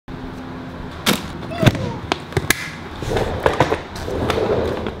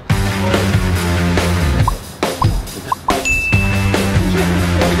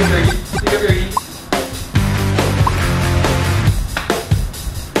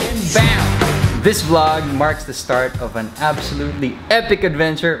Bam! This vlog marks the start of an absolutely epic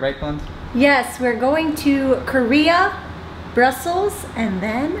adventure, right, Pons? Yes, we're going to Korea, Brussels, and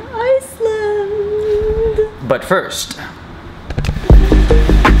then Iceland. But first,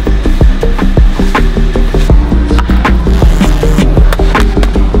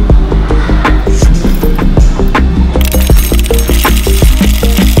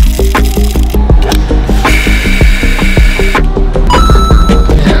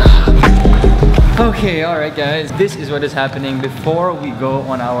 okay, alright guys, this is what is happening before we go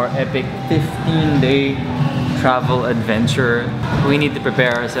on our epic 15-day travel adventure. We need to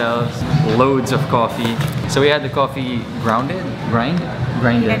prepare ourselves, loads of coffee. So we had the coffee grinded?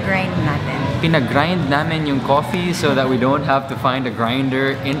 Pinag-grind natin. Pinag-grind namin yung coffee so that we don't have to find a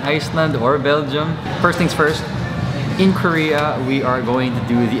grinder in Iceland or Belgium. First things first, in Korea, we are going to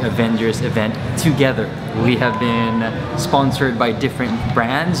do the Avengers event together. We have been sponsored by different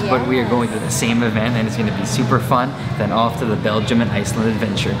brands, but we are going to the same event and it's going to be super fun. Then off to the Belgium and Iceland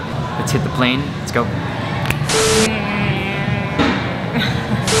adventure. Let's hit the plane. Let's go.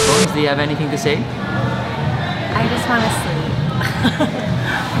 Bones, do you have anything to say? I just want to sleep.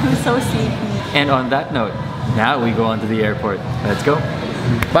 I'm so sleepy. And on that note, now we go on to the airport. Let's go.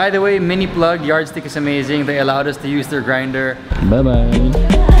 By the way, mini plug, Yardstick is amazing. They allowed us to use their grinder. Bye-bye.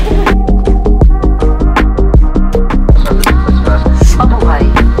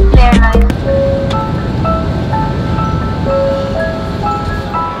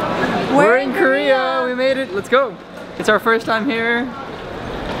 We're in Korea! We made it! Let's go! It's our first time here.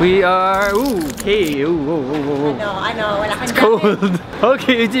 We are... Ooh, okay. Ooh, whoa, whoa, whoa, whoa. I know. It's cold.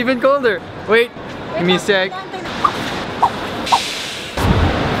 Okay, it's even colder. Wait, give me a sec.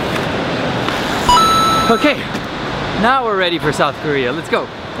 Okay, now we're ready for South Korea. Let's go.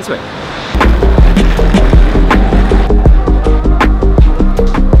 This way.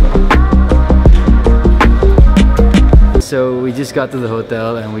 So we just got to the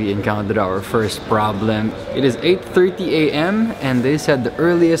hotel and we encountered our first problem. It is 8:30 a.m. and they said the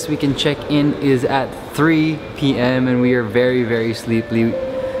earliest we can check in is at 3 p.m. and we are very, very sleepy.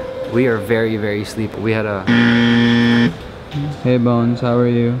 We are very, very sleepy. We had a... Hey Bones, how are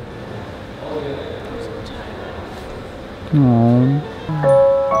you? Aww.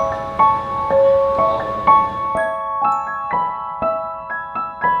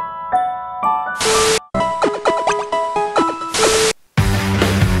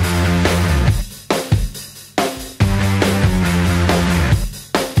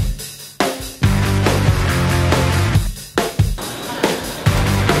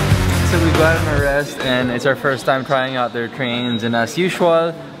 So we got an arrest and it's our first time trying out their trains, and as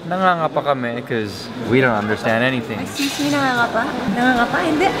usual, nangangapa kami because we don't understand anything. Excuse me, nangangapa? Nangangapa?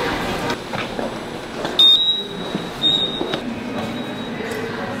 Hindi.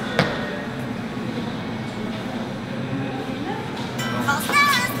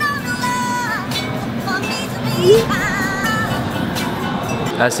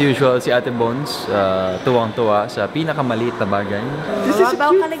 As usual, si Ate Bones, tuwang-tuwa sa pinakamaliit na bagay. This is a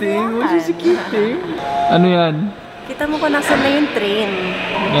cute thing. This is a cute thing. Ano yan? Kita mo kung nasan na yung train.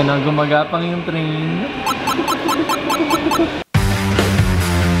 Yan o, gumagapang yung train.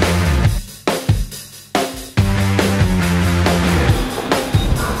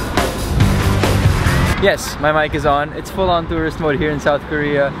 Yes, my mic is on. It's full-on tourist mode here in South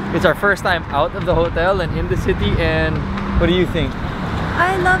Korea. It's our first time out of the hotel and in the city, and what do you think?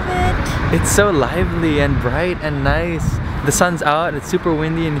 I love it. It's so lively and bright and nice. The sun's out, it's super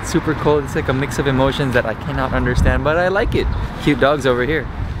windy and it's super cold. It's like a mix of emotions that I cannot understand, but I like it. Cute dogs over here.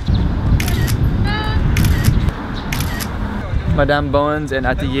 Madame Bones and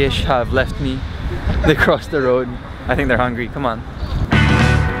Ate Yish have left me. They crossed the road. I think they're hungry. Come on.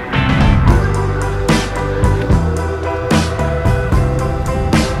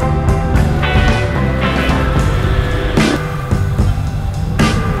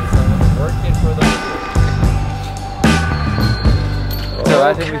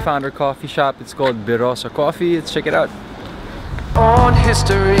 I think we found our coffee shop. It's called Birosa Coffee. Let's check it out. On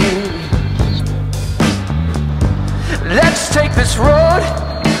history, let's take this road.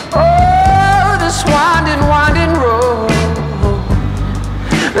 Oh, this winding, winding road.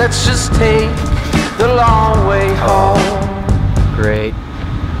 Let's just take the long way home. Great.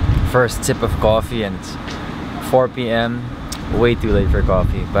 First sip of coffee and it's 4 p.m. Way too late for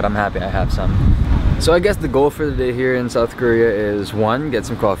coffee, but I'm happy I have some. So I guess the goal for the day here in South Korea is 1, get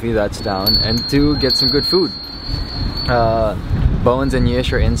some coffee, that's down, and 2, get some good food. Bones and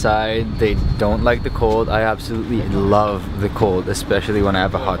Yish are inside. They don't like the cold. I absolutely love the cold, especially when I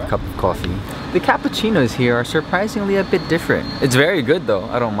have a hot cup of coffee. The cappuccinos here are surprisingly a bit different. It's very good though.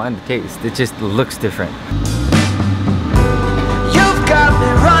 I don't mind the taste. It just looks different. You've got me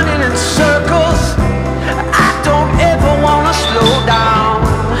running in circles. I don't ever wanna slow down.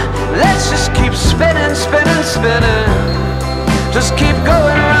 Let's just keep spinning, spinning, spinning. Just keep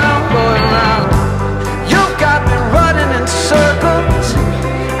going round, going round. You've got me running in circles.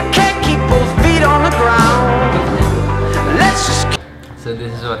 I can't keep both feet on the ground. Let's just keep. So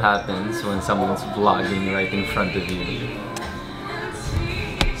this is what happens when someone's vlogging right in front of you.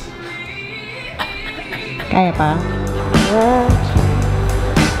 Kaya pa?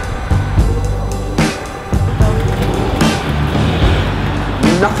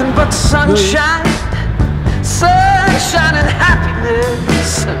 Nothing but sunshine, sunshine and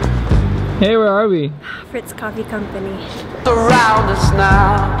happiness Hey, where are we? Fritz Coffee Company. around us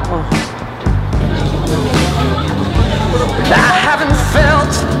now. I haven't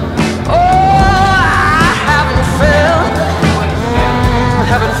felt, oh, I haven't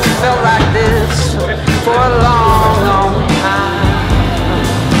felt like this for a long, long time.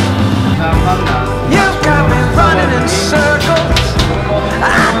 You've got me running in circles.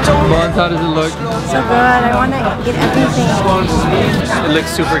 I don't. Bones, how does it look? So good. I want to get everything. It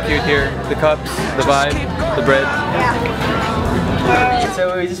looks super cute here. The cups, the vibe, the bread. Yeah.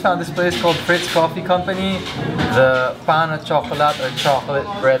 So we just found this place called Fritz Coffee Company. The pan of chocolate or chocolate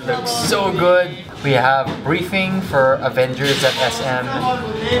bread looks so good. We have briefing for Avengers at SM.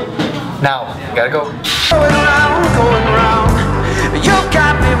 Now, gotta go. Going round, going round. You've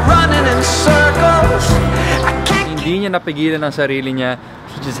got me running in circles. I can't. Hindi niya napigilan ang sarili niya.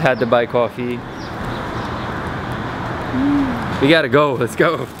 She just had to buy coffee. We gotta go. Let's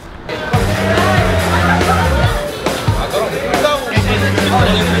go.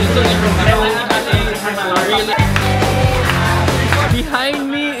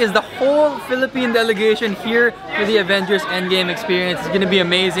 Behind me is the whole Philippine delegation here for the Avengers Endgame experience. It's gonna be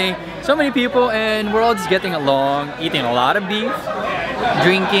amazing. So many people and we're all just getting along, eating a lot of beef,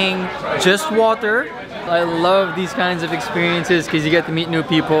 drinking just water. I love these kinds of experiences because you get to meet new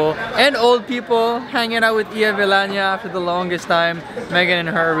people and old people, hanging out with Ia Villania after the longest time. Megan and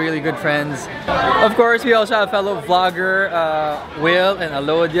her are really good friends. Of course, we also have fellow vlogger Will and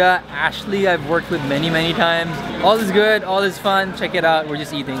Alodia. Ashley, I've worked with many times. All is good, all is fun. Check it out, we're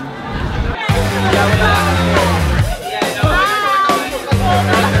just eating.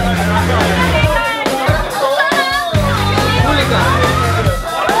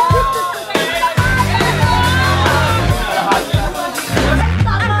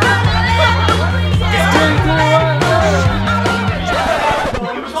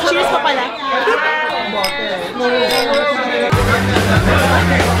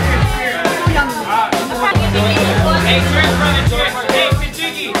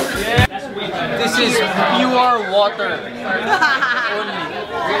 This is pure water. Only.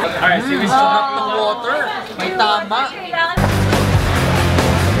 Alright, so we sarap ng water. May tama.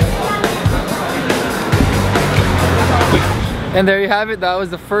 And there you have it. That was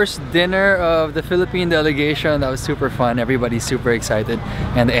the first dinner of the Philippine delegation. That was super fun. Everybody's super excited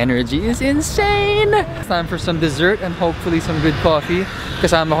and the energy is insane. It's time for some dessert and hopefully some good coffee.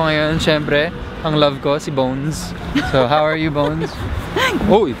 Kasama ko ngayon, syempre, ang love ko, si Bones. So, how are you, Bones?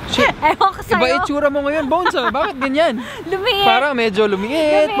 Oh, shit. Ewan ko sa'yo. Iba itsura mo ngayon, Bones. Bakit ganyan? Lumiit. Parang medyo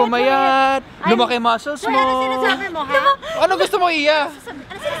lumiit, pumayat, lumaki muscles mo. Uy, ano sinasabi mo, ha? Ano gusto mo, Iya?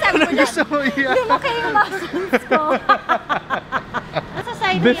 Ano sinasabi mo Ano gusto mo, Iya? Lumaki yung muscles ko. Nasa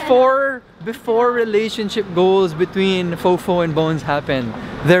side Before relationship goals between Fofo and Bones happened,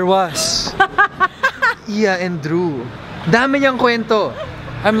 there was Iya and Drew. Dami niyang kwento.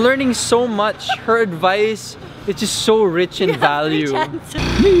 I'm learning so much. Her advice is just so rich in value. Oh,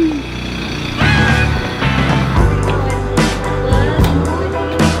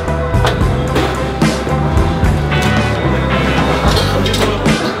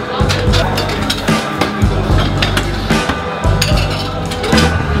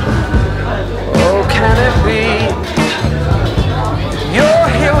 can it be? You're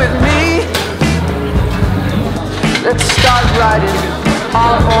here with me. Let's start writing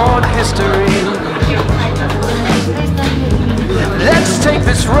our own history. Let's take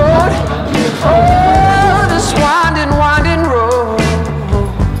this road, oh, this winding, winding road.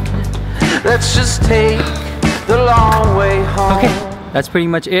 Let's just take the long way home. Okay, that's pretty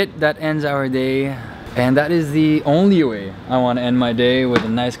much it. That ends our day. And that is the only way I want to end my day, with a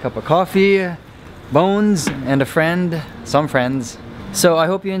nice cup of coffee, Bones, and a friend, some friends. So I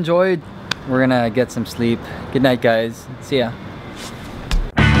hope you enjoyed. We're gonna get some sleep. Good night, guys. See ya.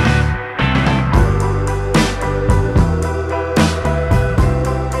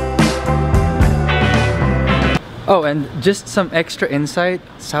 Oh, and just some extra insight.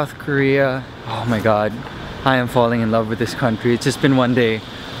 South Korea, oh my god, I am falling in love with this country. It's just been one day.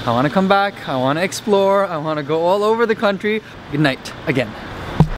 I want to come back, I want to explore, I want to go all over the country. Good night again.